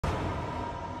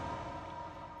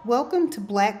Welcome to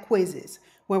Black Quizzes,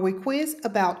 where we quiz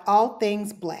about all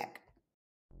things Black.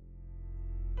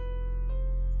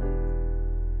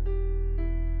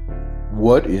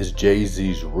 What is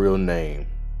Jay-Z's real name?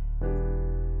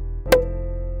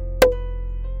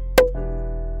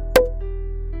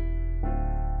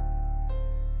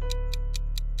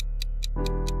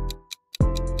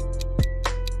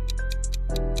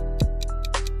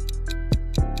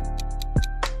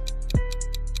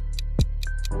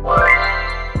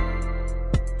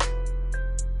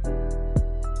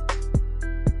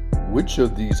 Which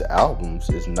of these albums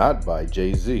is not by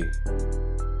Jay-Z?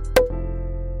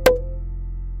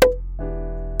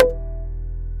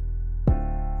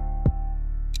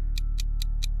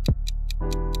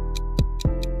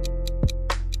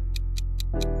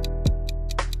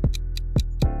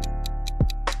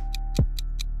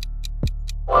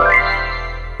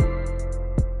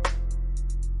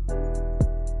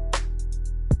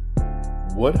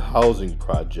 What housing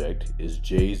project is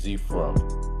Jay-Z from?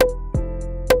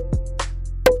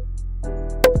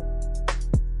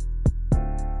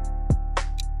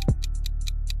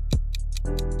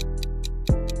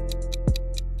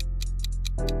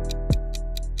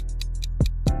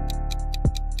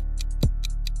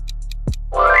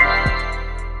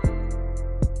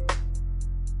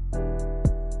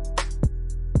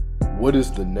 What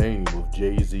is the name of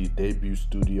Jay-Z's debut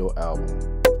studio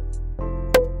album?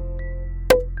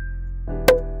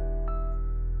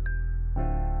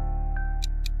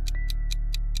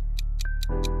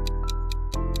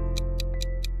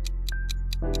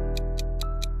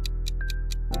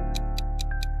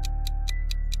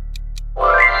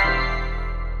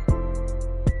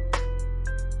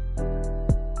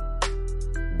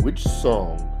 Which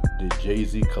song did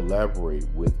Jay-Z collaborate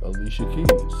with Alicia Keys?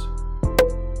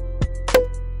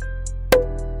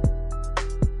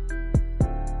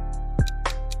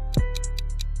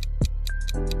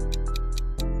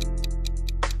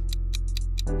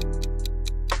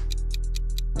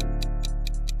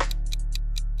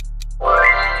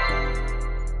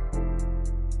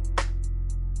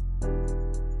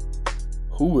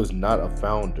 Who was not a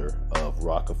founder of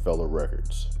Roc-A-Fella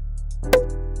Records?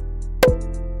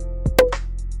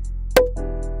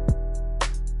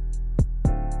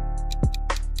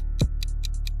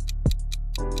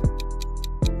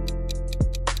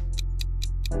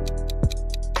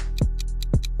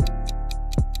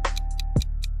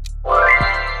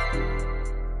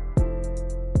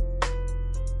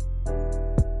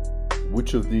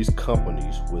 Which of these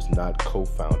companies was not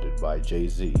co-founded by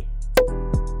Jay-Z?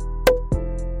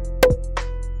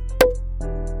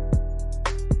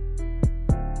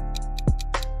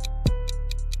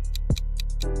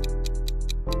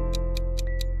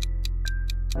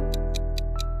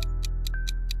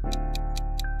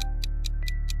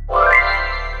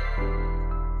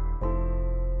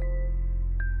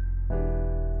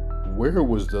 Where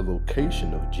was the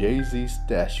location of Jay-Z's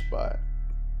stash spot?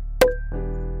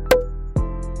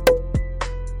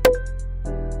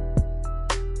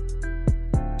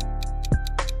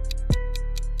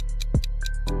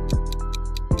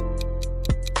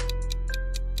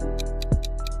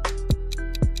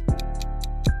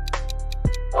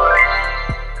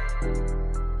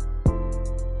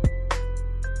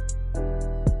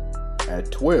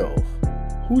 At 12,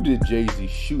 who did Jay-Z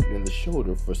shoot in the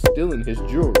shoulder for stealing his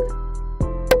jewelry?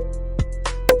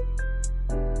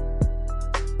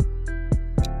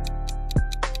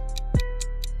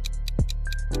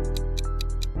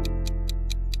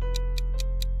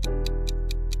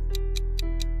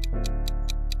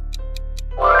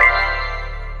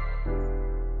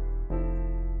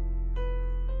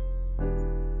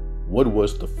 What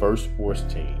was the first sports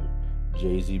team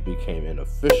Jay-Z became an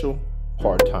official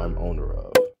part-time owner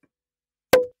of?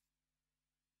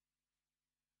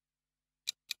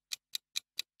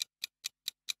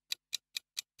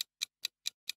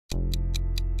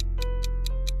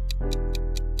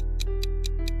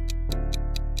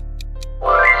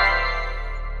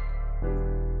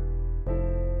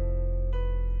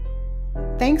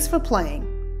 Thanks for playing.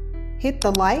 Hit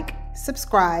the like,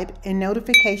 subscribe, and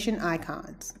notification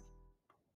icons.